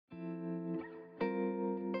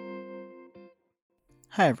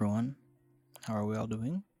Hi everyone, how are we all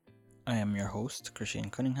doing? I am your host, Christian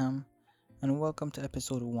Cunningham, and welcome to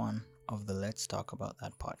episode 1 of the Let's Talk About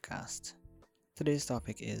That podcast. Today's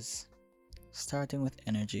topic is starting with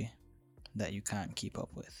energy that you can't keep up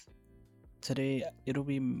with. Today, it'll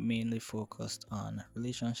be mainly focused on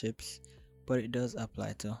relationships, but it does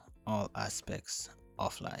apply to all aspects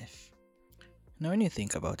of life. Now, when you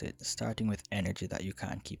think about it, starting with energy that you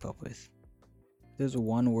can't keep up with, there's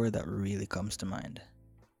one word that really comes to mind: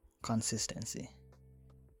 consistency.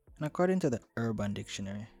 And according to the Urban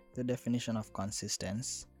Dictionary, the definition of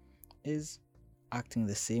consistence is acting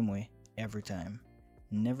the same way every time,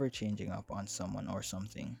 never changing up on someone or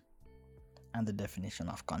something. And the definition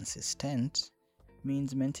of consistent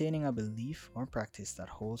means maintaining a belief or practice that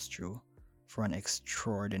holds true for an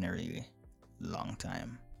extraordinarily long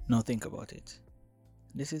time. Now think about it.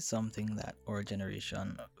 This is something that our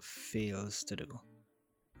generation fails to do.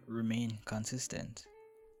 Remain consistent.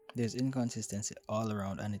 There's inconsistency all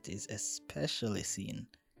around, and it is especially seen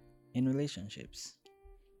in relationships.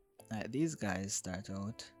 These guys start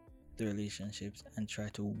out the relationships and try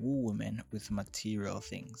to woo women with material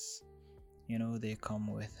things. They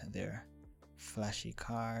come with their flashy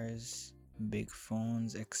cars, big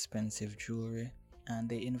phones, expensive jewelry, and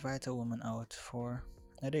they invite a woman out for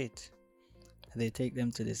a date. They take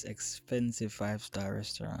them to this expensive five-star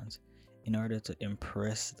restaurant in order to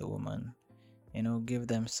impress the woman. Give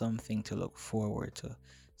them something to look forward to,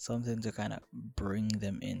 something to kind of bring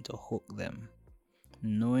them in, to hook them,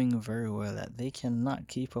 knowing very well that they cannot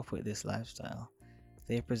keep up with this lifestyle.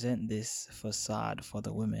 They present this facade for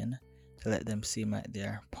the women to let them seem like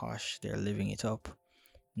they're posh, they're living it up,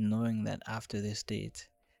 knowing that after this date,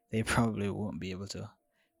 they probably won't be able to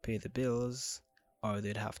pay the bills, or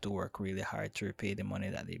they'd have to work really hard to repay the money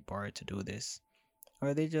that they borrowed to do this,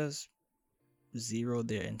 or they just zero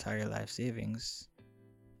their entire life savings.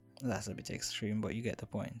 That's a bit extreme, but you get the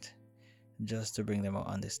point. Just to bring them out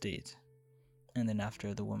on this date. And then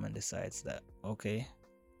after the woman decides that, okay,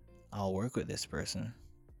 I'll work with this person,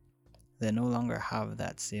 they no longer have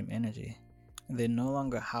that same energy. They no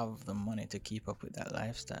longer have the money to keep up with that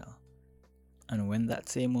lifestyle. And when that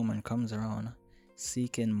same woman comes around,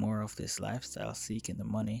 seeking more of this lifestyle, seeking the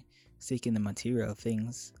money, seeking the material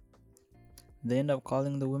things, they end up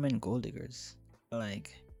calling the women gold diggers.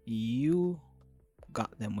 Like, you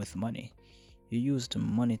got them with money. You used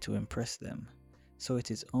money to impress them. So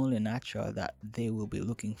it is only natural that they will be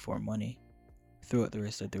looking for money throughout the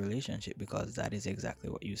rest of the relationship, because that is exactly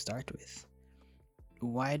what you start with.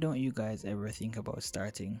 Why don't you guys ever think about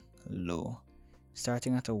starting low?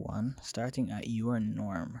 Starting at a 1, starting at your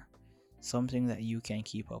norm, something that you can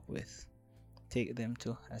keep up with. Take them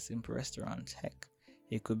to a simple restaurant. Heck,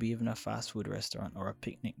 it could be even a fast food restaurant or a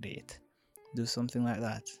picnic date. Do something like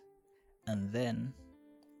that. And then,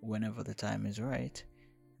 whenever the time is right,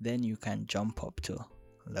 then you can jump up to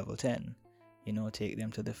level 10. Take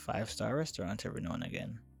them to the 5-star restaurant every now and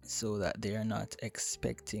again, so that they are not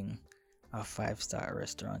expecting a 5-star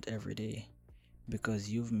restaurant every day, because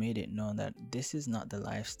you've made it known that this is not the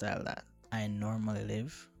lifestyle that I normally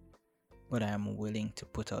live, but I am willing to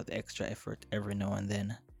put out the extra effort every now and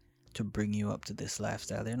then to bring you up to this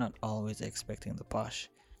lifestyle. They're not always expecting the posh,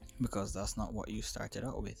 because that's not what you started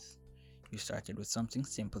out with. You started with something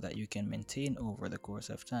simple that you can maintain over the course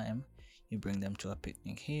of time. You bring them to a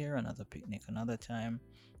picnic here, another picnic another time,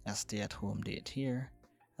 a stay-at-home date here,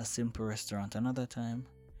 a simple restaurant another time,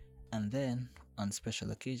 and then, on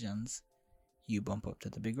special occasions, you bump up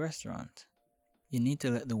to the big restaurant. You need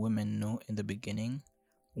to let the women know in the beginning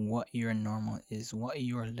what your normal is, what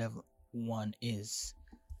your level 1 is,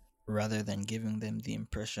 rather than giving them the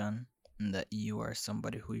impression that you are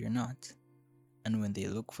somebody who you're not. And when they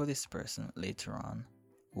look for this person later on,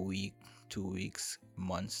 a week, 2 weeks,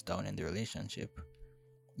 months down in the relationship,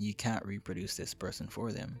 you can't reproduce this person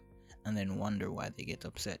for them, and then wonder why they get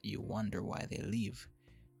upset. You wonder why they leave,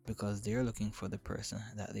 because they're looking for the person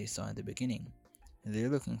that they saw in the beginning. They're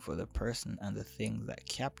looking for the person and the thing that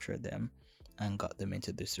captured them and got them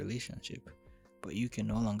into this relationship. But you can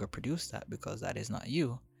no longer produce that, because that is not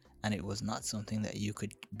you, and it was not something that you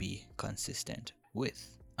could be consistent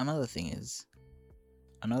with. Another thing is,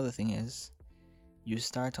 you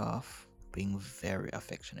start off being very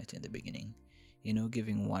affectionate in the beginning,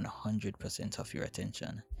 giving 100% of your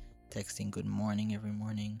attention, texting good morning every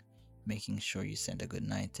morning, making sure you send a good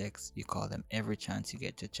night text, you call them every chance you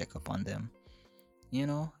get to check up on them,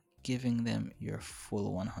 giving them your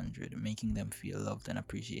full 100, making them feel loved and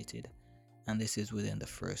appreciated. And this is within the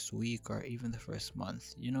first week or even the first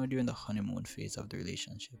month, during the honeymoon phase of the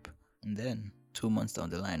relationship. And then 2 months down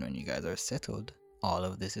the line, when you guys are settled, all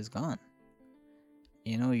of this is gone.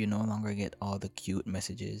 You no longer get all the cute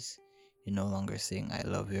messages. You no longer saying I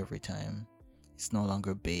love you every time. It's no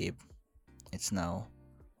longer babe. It's now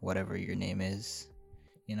whatever your name is.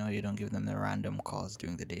 You don't give them the random calls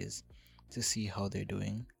during the days to see how they're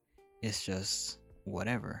doing. It's just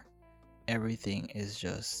whatever. Everything is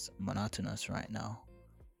just monotonous right now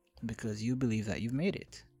because you believe that you've made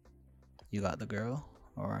it. You got the girl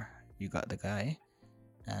or you got the guy,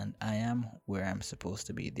 and I am where I'm supposed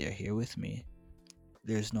to be. They're here with me.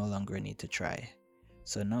 There's no longer a need to try.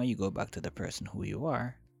 So now you go back to the person who you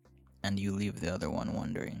are and you leave the other one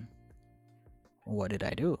wondering, what did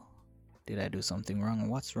I do? Did I do something wrong?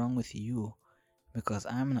 What's wrong with you? Because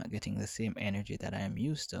I'm not getting the same energy that I am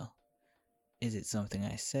used to. Is it something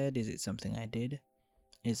I said? Is it something I did?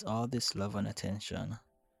 Is all this love and attention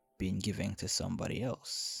being given to somebody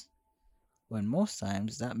else? When most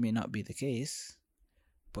times that may not be the case,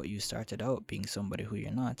 but you started out being somebody who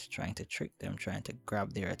you're not, trying to trick them, trying to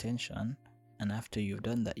grab their attention, and after you've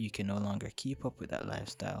done that, you can no longer keep up with that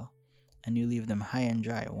lifestyle, and you leave them high and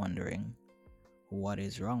dry wondering what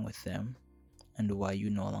is wrong with them and why you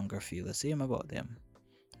no longer feel the same about them.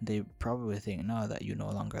 They probably think now that you no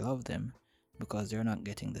longer love them because they're not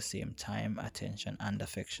getting the same time, attention, and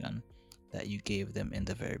affection that you gave them in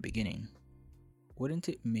the very beginning. Wouldn't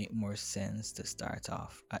it make more sense to start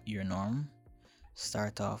off at your norm?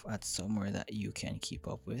 Start off at somewhere that you can keep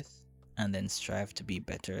up with, and then strive to be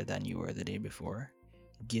better than you were the day before,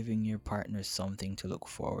 giving your partner something to look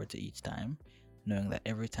forward to each time, knowing that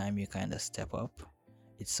every time you kind of step up,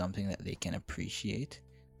 it's something that they can appreciate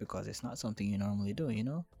because it's not something you normally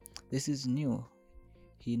do. This is new.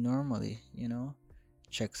 He normally,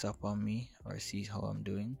 checks up on me or sees how I'm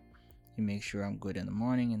doing. He makes sure I'm good in the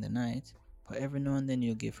morning, in the night, but every now and then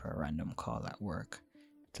you'll give her a random call at work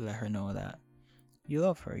to let her know that you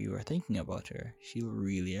love her, you are thinking about her. She'll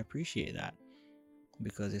really appreciate that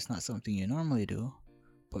because it's not something you normally do,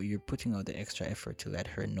 but you're putting out the extra effort to let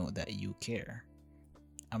her know that you care.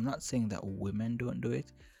 I'm not saying that women don't do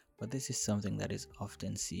it, but this is something that is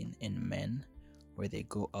often seen in men where they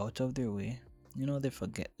go out of their way. They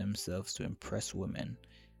forget themselves to impress women,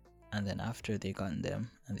 and then after they got them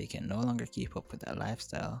and they can no longer keep up with that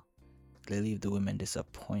lifestyle, they leave the women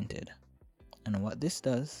disappointed. And what this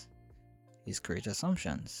does is create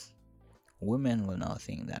assumptions. Women will now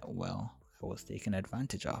think that, well, I was taken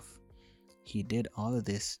advantage of. He did all of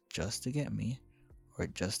this just to get me or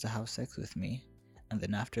just to have sex with me, and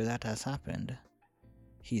then after that has happened,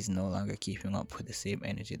 he's no longer keeping up with the same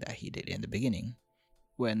energy that he did in the beginning.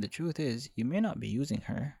 When the truth is, you may not be using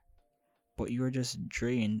her, but you're just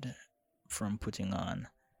drained from putting on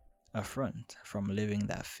a front, from living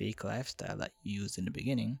that fake lifestyle that you used in the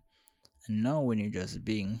beginning. And now when you're just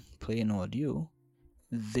being plain old you,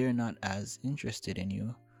 they're not as interested in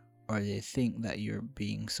you, or they think that you're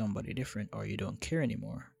being somebody different or you don't care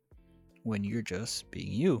anymore, when you're just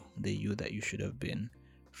being you, the you that you should have been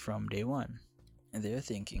from day one. And they're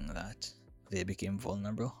thinking that they became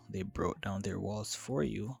vulnerable, they broke down their walls for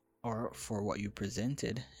you or for what you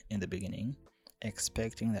presented in the beginning,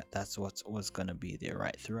 expecting that that's what was going to be their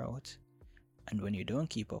right throughout. And when you don't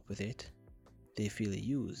keep up with it, they feel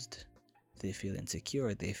used, they feel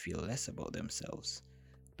insecure, they feel less about themselves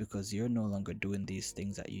because you're no longer doing these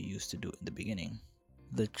things that you used to do in the beginning.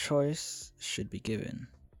 The choice should be given.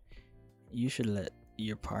 You should let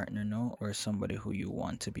your partner know, or somebody who you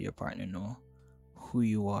want to be your partner know, who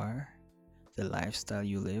you are, the lifestyle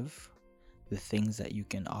you live, the things that you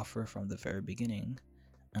can offer from the very beginning,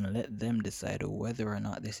 and let them decide whether or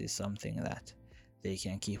not this is something that they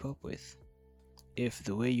can keep up with. If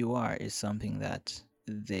the way you are is something that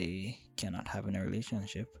they cannot have in a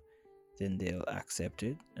relationship, then they'll accept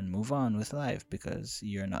it and move on with life because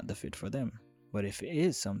you're not the fit for them. But if it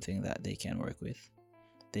is something that they can work with,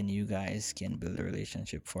 then you guys can build a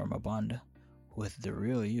relationship, form a bond with the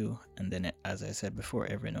real you, and then, as I said before,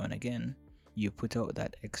 every now and again, you put out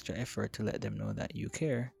that extra effort to let them know that you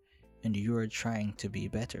care and you're trying to be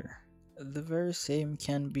better. The very same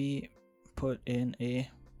can be put in a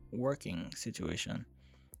working situation.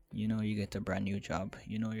 You get a brand new job,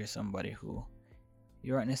 you're somebody who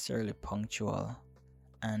you aren't necessarily punctual,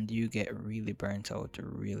 and you get really burnt out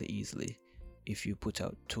really easily if you put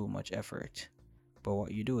out too much effort. But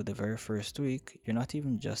what you do the very first week, you're not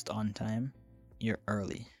even just on time, you're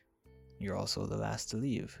early. You're also the last to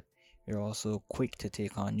leave. You're also quick to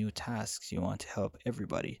take on new tasks. You want to help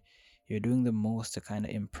everybody. You're doing the most to kind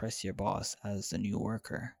of impress your boss as the new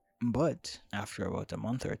worker. But after about a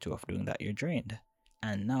month or two of doing that, you're drained.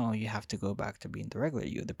 And now you have to go back to being the regular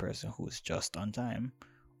you, the person who's just on time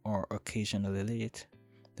or occasionally late,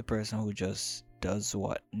 the person who just does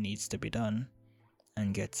what needs to be done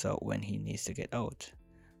and gets out when he needs to get out,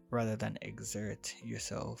 rather than exert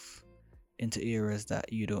yourself into areas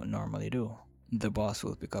that you don't normally do. The boss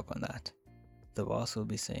will pick up on that. The boss will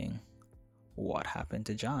be saying, "What happened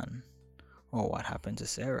to John? Or what happened to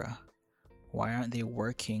Sarah? Why aren't they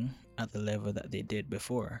working at the level that they did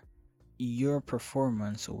before?" Your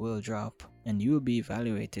performance will drop, and you will be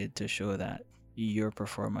evaluated to show that your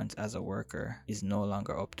performance as a worker is no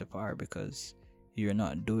longer up to par because you're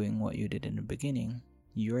not doing what you did in the beginning.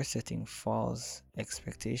 You're setting false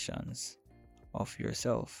expectations of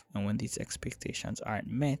yourself, and when these expectations aren't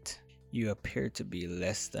met, you appear to be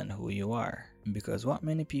less than who you are. Because what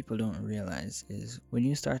many people don't realize is when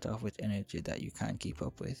you start off with energy that you can't keep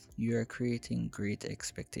up with, you're creating great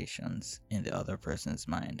expectations in the other person's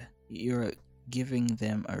mind. You're giving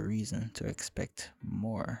them a reason to expect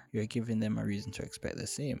more. You're giving them a reason to expect the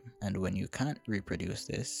same. And when you can't reproduce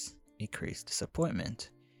this, it creates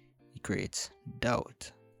disappointment. It creates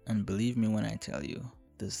doubt. And believe me when I tell you,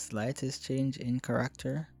 the slightest change in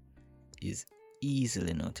character is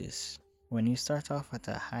easily noticed. When you start off at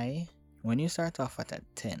a high, when you start off at a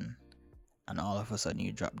 10 and all of a sudden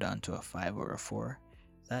you drop down to a 5 or a 4,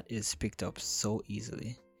 that is picked up so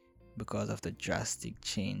easily because of the drastic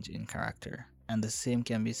change in character. And the same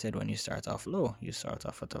can be said when you start off low. You start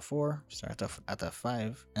off at a 4, start off at a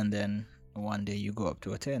 5, and then one day you go up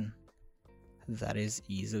to a 10. That is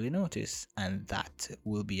easily noticed, and that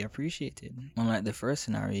will be appreciated. Unlike the first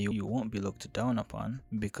scenario, you won't be looked down upon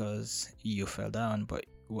because you fell down, but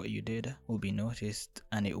what you did will be noticed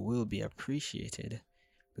and it will be appreciated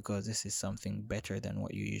because this is something better than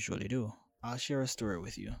what you usually do. I'll share a story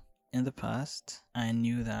with you. In the past, I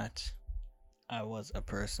knew that I was a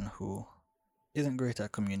person who isn't great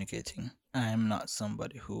at communicating. I'm not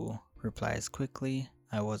somebody who replies quickly.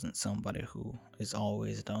 I wasn't somebody who is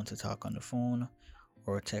always down to talk on the phone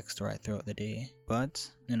or text right throughout the day. But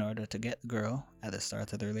in order to get the girl at the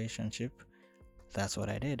start of the relationship, that's what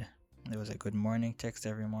I did. There was a good morning text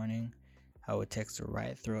every morning. I would text her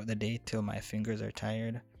right throughout the day till my fingers are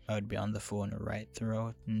tired. I would be on the phone right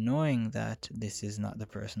throughout, knowing that this is not the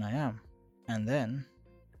person I am. And then,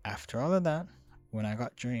 after all of that, when I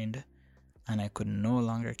got drained and I could no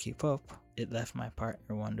longer keep up, it left my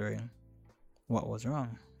partner wondering, what was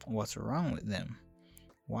wrong? What's wrong with them?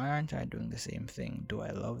 Why aren't I doing the same thing? Do I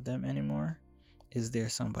love them anymore? Is there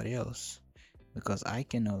somebody else? Because I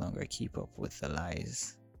can no longer keep up with the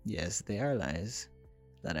lies. Yes, they are lies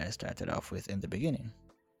that I started off with in the beginning.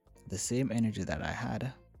 The same energy that I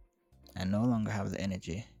had, I no longer have the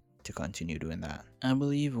energy to continue doing that. I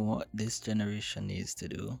believe what this generation needs to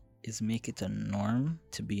do is make it a norm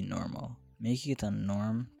to be normal. Make it a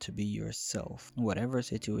norm to be yourself. Whatever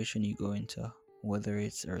situation you go into, whether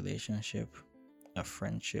it's a relationship, a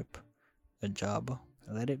friendship, a job,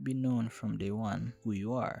 let it be known from day one who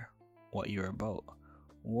you are, what you're about,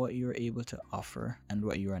 what you're able to offer, and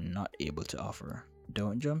what you are not able to offer.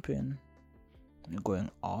 Don't jump in, going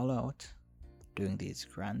all out, doing these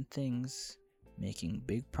grand things, making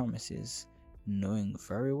big promises, knowing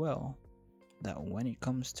very well that when it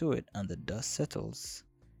comes to it and the dust settles,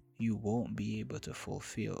 you won't be able to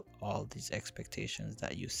fulfill all these expectations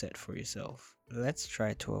that you set for yourself. Let's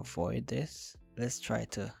try to avoid this. Let's try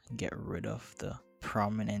to get rid of the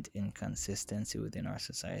prominent inconsistency within our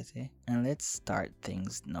society. And let's start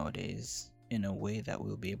things nowadays in a way that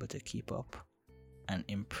we'll be able to keep up and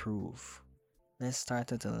improve. Let's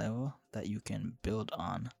start at a level that you can build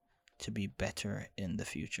on to be better in the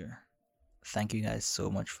future. Thank you guys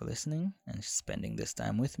so much for listening and spending this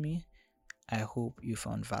time with me. I hope you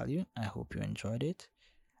found value. I hope you enjoyed it.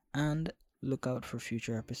 And look out for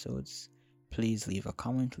future episodes. Please leave a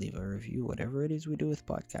comment, leave a review, whatever it is we do with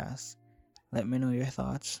podcasts. Let me know your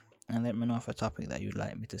thoughts and let me know of a topic that you'd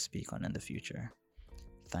like me to speak on in the future.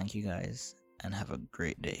 Thank you guys and have a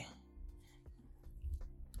great day.